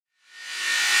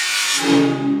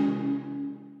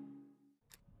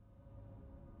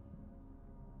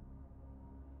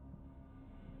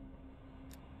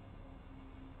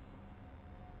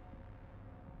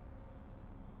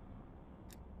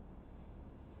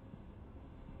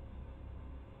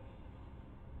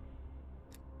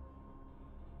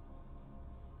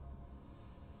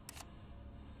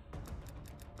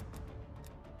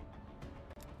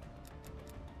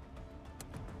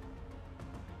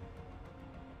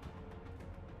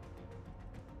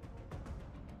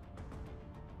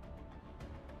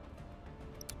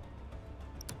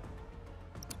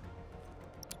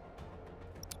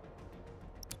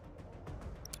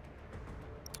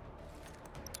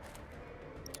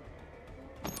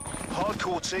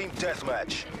Hardcore team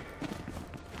deathmatch.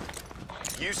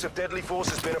 Use of deadly force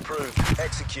has been approved.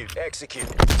 Execute, execute.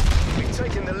 We've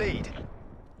taken the lead.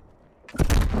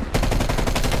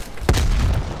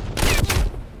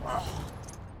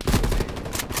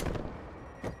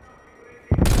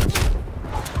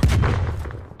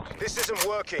 This isn't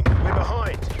working. We're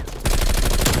behind.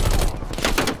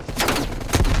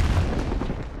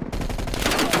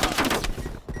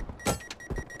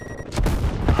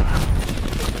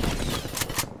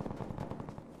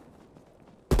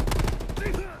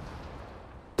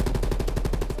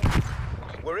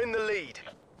 We're in the lead.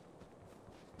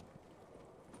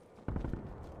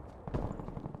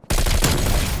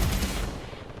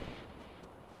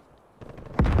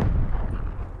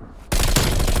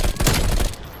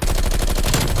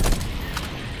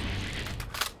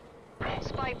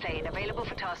 Spy plane available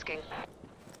for tasking.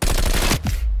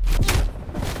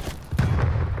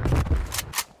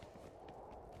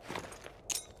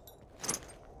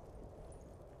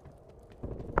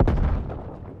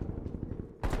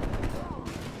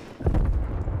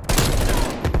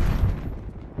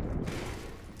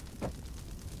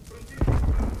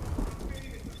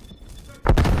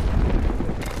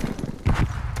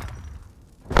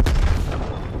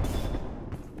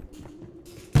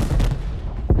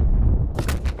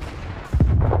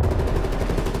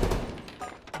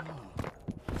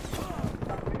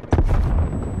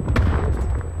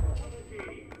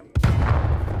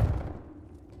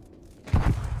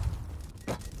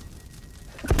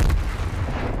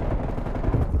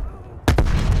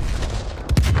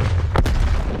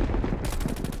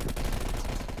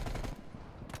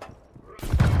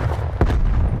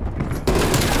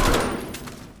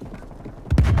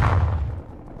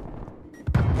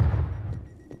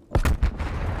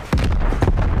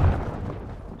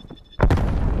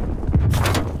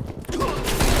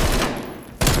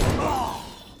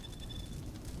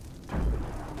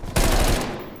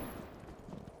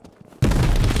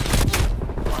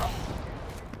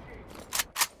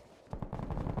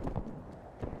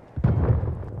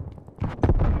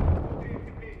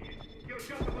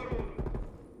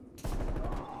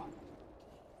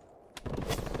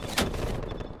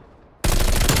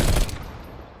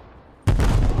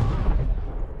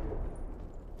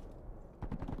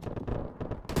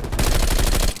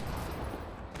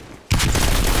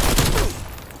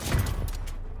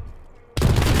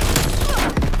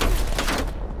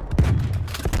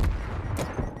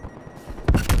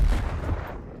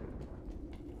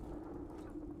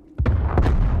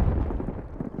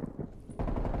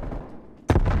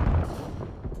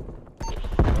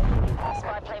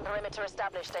 Perimeter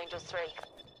established, Angels 3.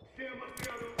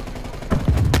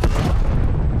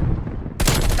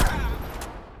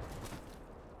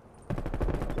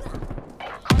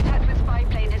 Contact with spy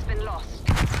plane has been lost.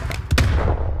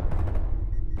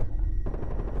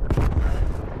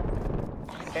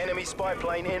 Enemy spy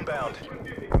plane inbound.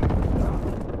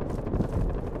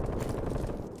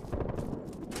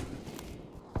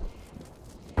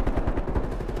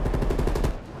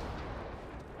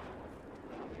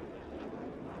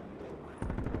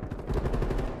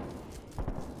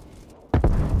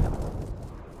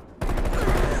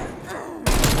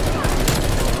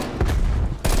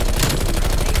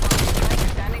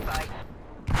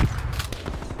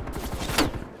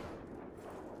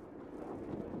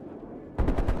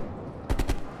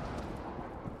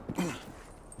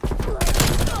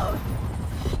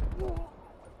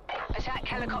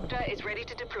 Helicopter is ready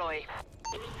to deploy.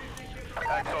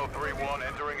 XO 3-1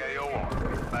 entering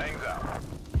AOR. Bangs out.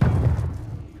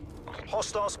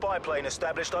 Hostile spy plane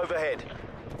established overhead.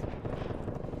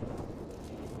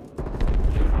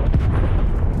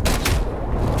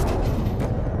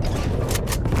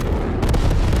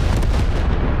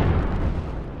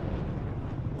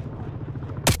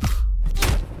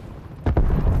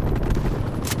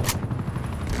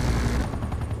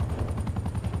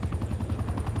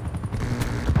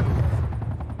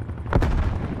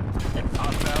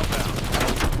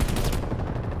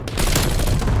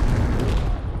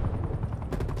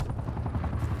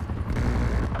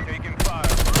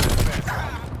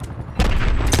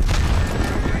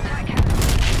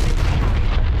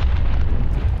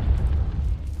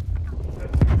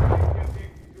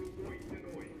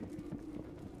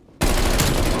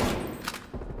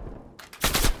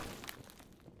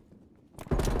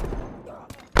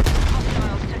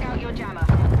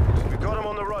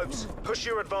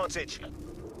 advantage.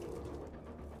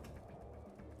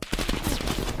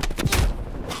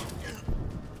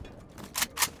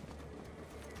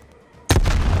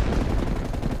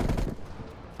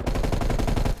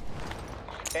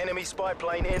 Enemy spy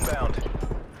plane inbound.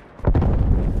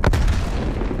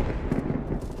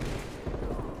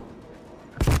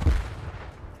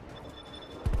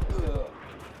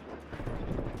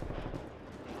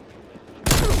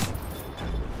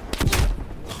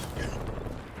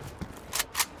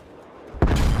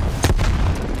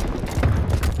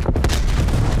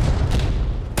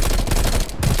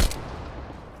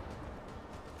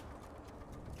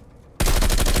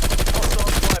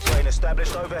 Hostile spy plane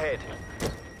established overhead.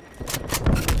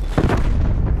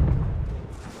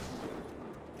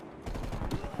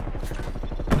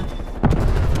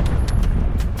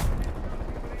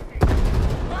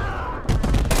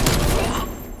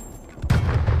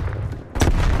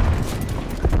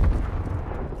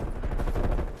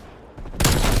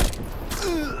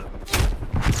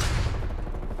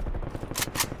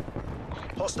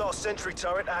 Hostile sentry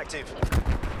turret active.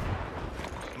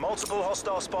 Multiple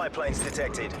hostile spy planes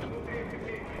detected.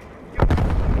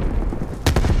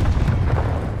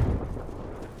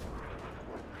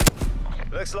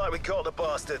 Looks like we caught the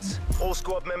bastards. All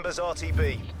squad members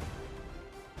RTB.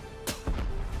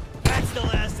 That's the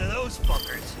last of those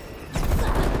fuckers.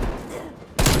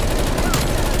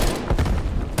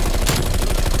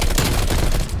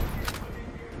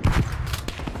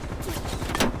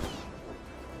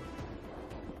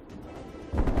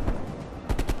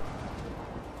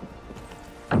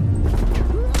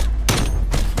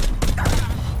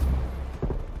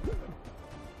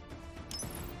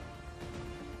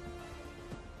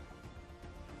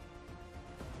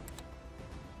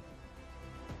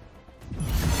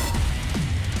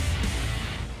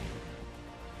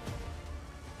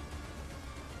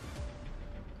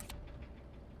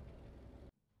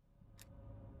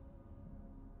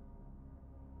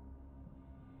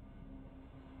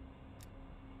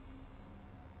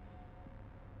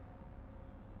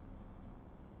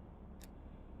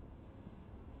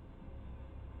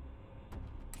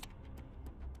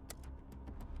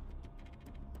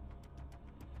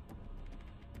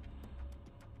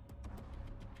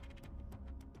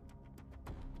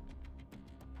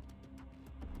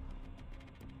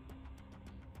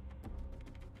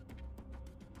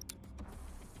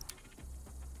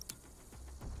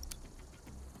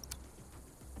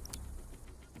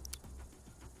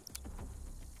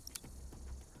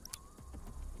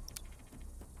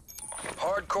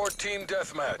 Hardcore team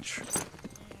deathmatch.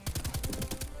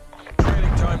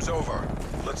 Training time's over.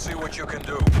 Let's see what you can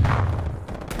do.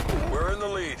 We're in the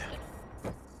lead.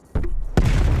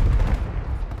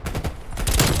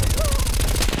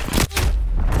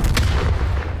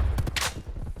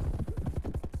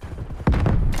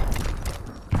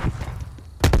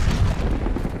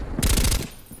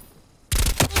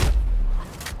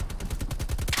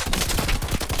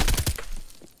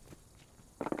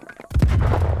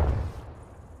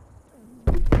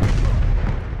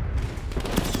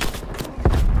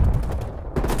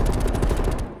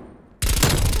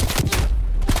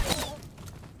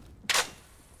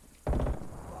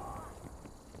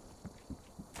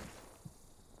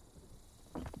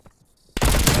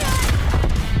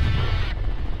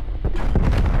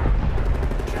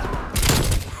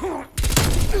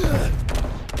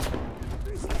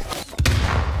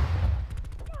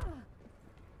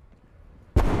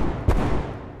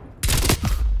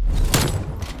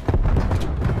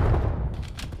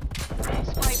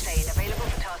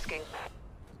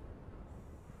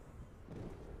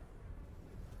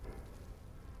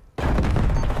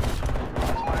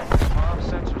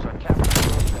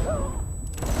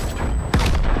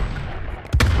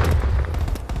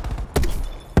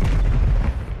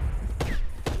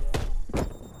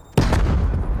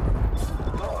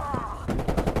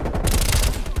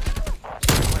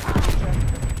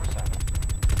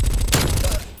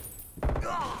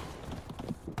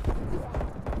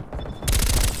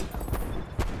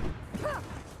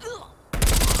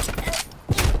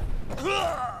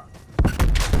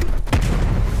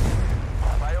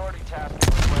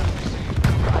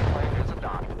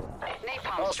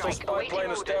 Hostile spy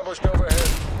plane established overhead.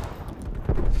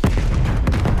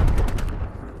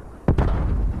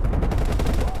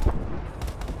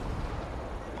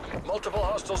 Multiple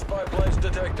hostile spy planes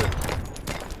detected.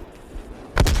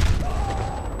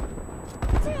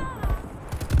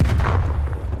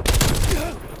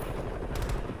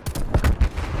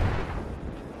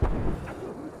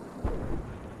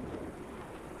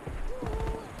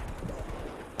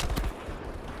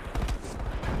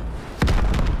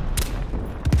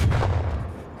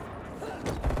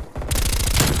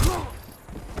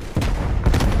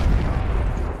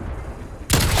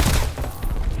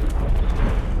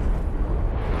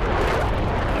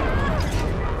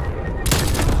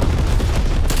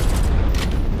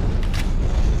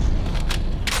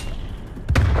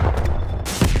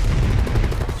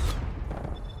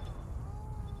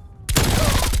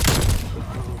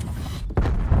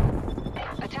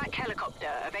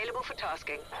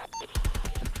 tasking.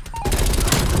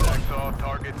 Hacksaw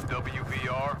targets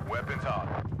WVR, weapons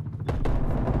hot.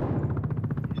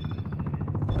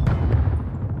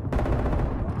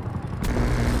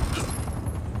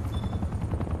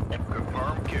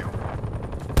 Confirm kill.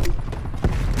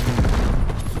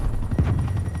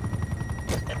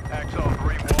 Hacksaw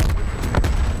 3-1 with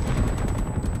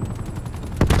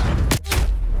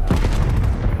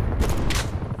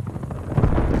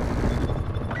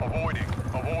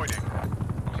Avoiding.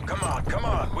 Come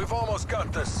on, we've almost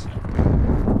got this.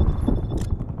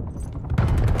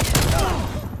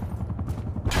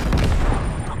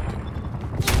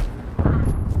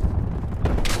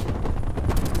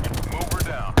 Move her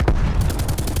down.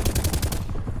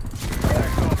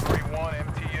 Hacksaw 3-1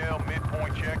 MTL,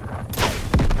 midpoint check.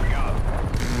 We got it.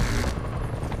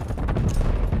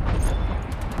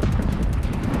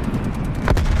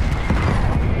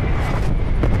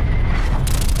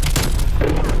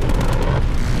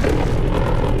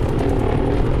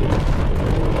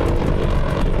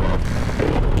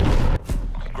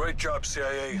 Great job,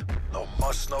 CIA. No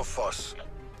muss, no fuss.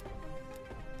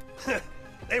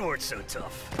 They weren't so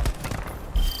tough.